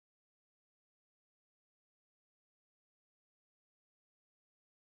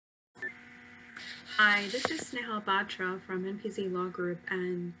Hi, this is Snehal Batra from NPZ Law Group,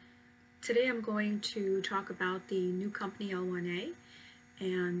 and today I'm going to talk about the new company L-1A.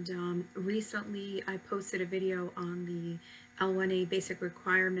 And recently I posted a video on the L-1A basic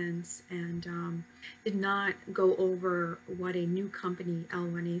requirements and did not go over what a new company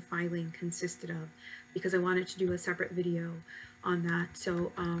L-1A filing consisted of because I wanted to do a separate video on that.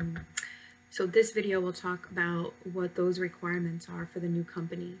 So this video will talk about what those requirements are for the new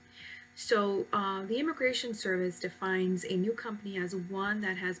company. So the Immigration Service defines a new company as one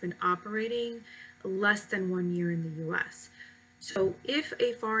that has been operating less than 1 year in the U.S. So if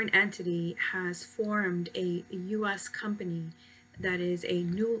a foreign entity has formed a U.S. company that is a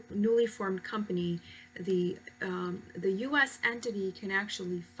newly formed company, the U.S. entity can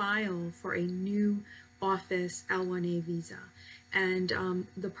actually file for a new office L-1A visa. And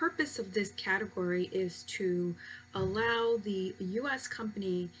the purpose of this category is to allow the U.S.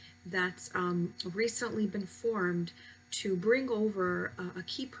 company that's recently been formed to bring over a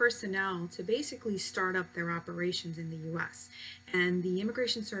key personnel to basically start up their operations in the U.S. And the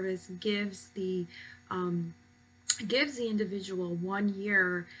Immigration Service gives the individual 1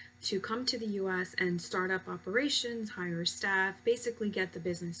 year to come to the U.S. and start up operations, hire staff, basically get the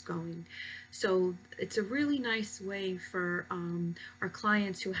business going. So it's a really nice way for our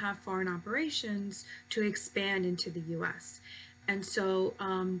clients who have foreign operations to expand into the U.S. And so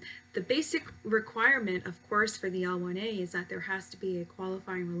the basic requirement, of course, for the L-1A is that there has to be a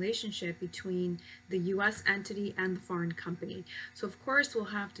qualifying relationship between the U.S. entity and the foreign company. So, of course, we'll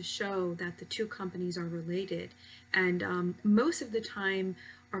have to show that the two companies are related. And most of the time,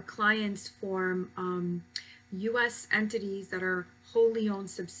 our clients form U.S. entities that are wholly owned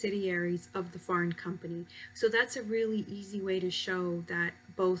subsidiaries of the foreign company. So that's a really easy way to show that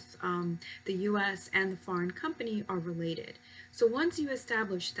both the U.S. and the foreign company are related. So once you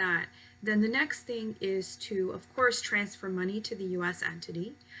establish that, then the next thing is to, of course, transfer money to the U.S.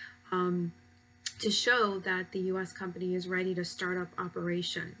 entity to show that the U.S. company is ready to start up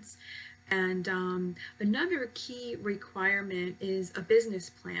operations. And another key requirement is a business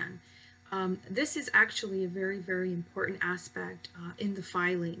plan. This is actually a very, very important aspect in the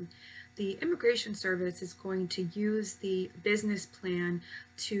filing. The Immigration Service is going to use the business plan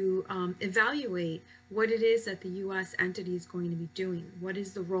to evaluate what it is that the U.S. entity is going to be doing. What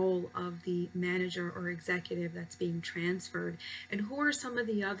is the role of the manager or executive that's being transferred? And who are some of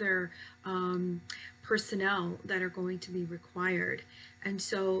the other personnel that are going to be required? And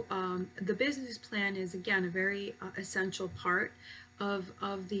so the business plan is, again, a very essential part of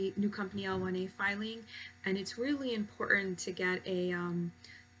the new company L-1A filing, and it's really important to get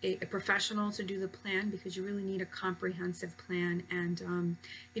a professional to do the plan because you really need a comprehensive plan. And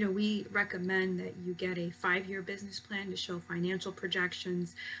we recommend that you get a 5-year business plan to show financial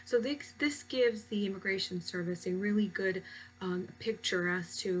projections. So this gives the Immigration Service a really good picture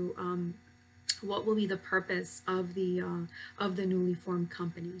as to what will be the purpose of the newly formed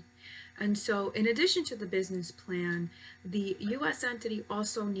company. And so in addition to the business plan, the U.S. entity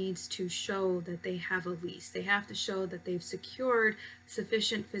also needs to show that they have a lease. They have to show that they've secured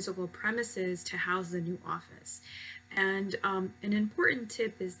sufficient physical premises to house the new office. And an important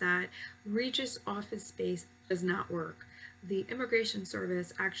tip is that Regis office space does not work. The Immigration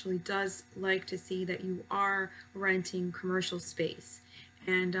Service actually does like to see that you are renting commercial space.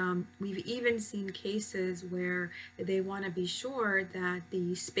 And we've even seen cases where they want to be sure that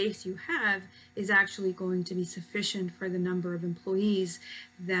the space you have is actually going to be sufficient for the number of employees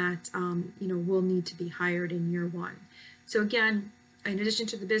that will need to be hired in year 1. So again, in addition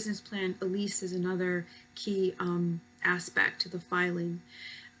to the business plan, a lease is another key aspect to the filing.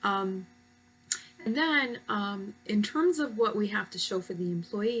 And then in terms of what we have to show for the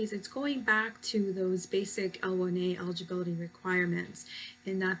employees, it's going back to those basic L-1A eligibility requirements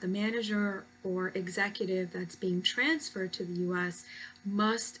in that the manager or executive that's being transferred to the U.S.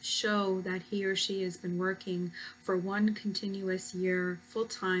 must show that he or she has been working for 1 continuous year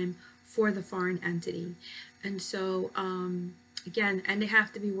full-time for the foreign entity. And so again, and they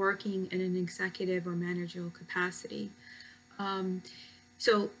have to be working in an executive or managerial capacity.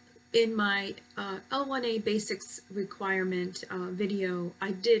 So in my L-1A basics requirement video,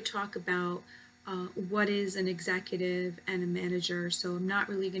 I did talk about what is an executive and a manager, so I'm not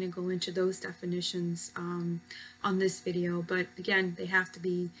really going to go into those definitions on this video, but again, they have to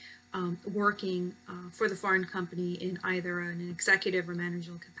be working for the foreign company in either an executive or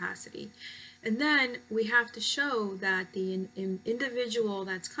managerial capacity. And then we have to show that the individual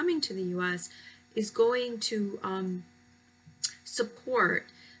that's coming to the U.S. is going to support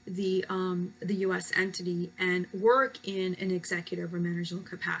the U.S. entity and work in an executive or managerial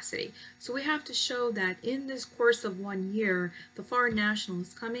capacity. So we have to show that in this course of 1 year, the foreign national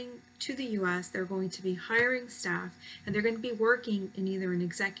is coming to the U.S., they're going to be hiring staff, and they're going to be working in either an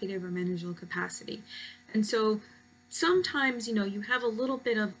executive or managerial capacity. And so sometimes, you have a little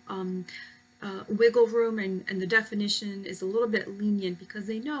bit of wiggle room, and the definition is a little bit lenient because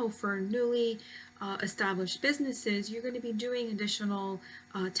they know for newly established businesses, you're going to be doing additional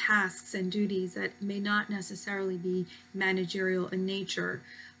tasks and duties that may not necessarily be managerial in nature.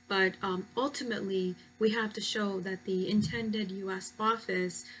 But ultimately, we have to show that the intended U.S.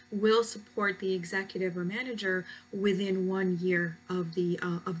 office will support the executive or manager within 1 year of the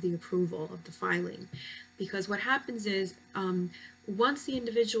approval of the filing. Because what happens is, once the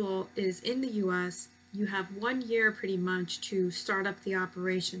individual is in the U.S., you have 1 year pretty much to start up the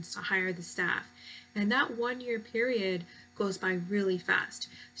operations, to hire the staff. And that 1 year period goes by really fast.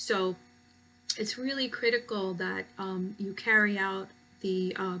 So it's really critical that you carry out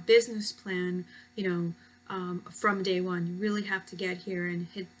the business plan, from day one. You really have to get here and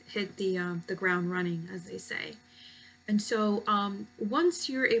hit the ground running, as they say. And so once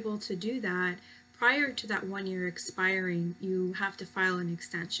you're able to do that, prior to that 1 year expiring, you have to file an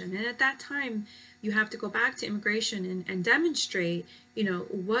extension. And at that time, you have to go back to immigration and demonstrate,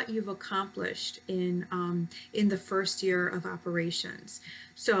 what you've accomplished in the first year of operations.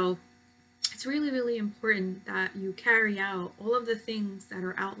 So it's really, really important that you carry out all of the things that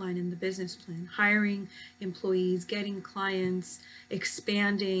are outlined in the business plan: hiring employees, getting clients,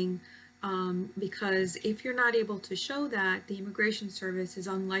 expanding, because if you're not able to show that, the Immigration Service is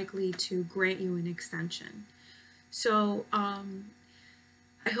unlikely to grant you an extension. So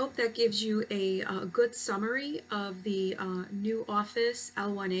I hope that gives you a good summary of the new office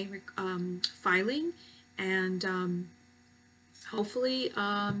L-1A filing, and hopefully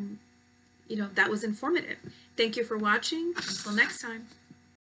that was informative. Thank you for watching. Until next time.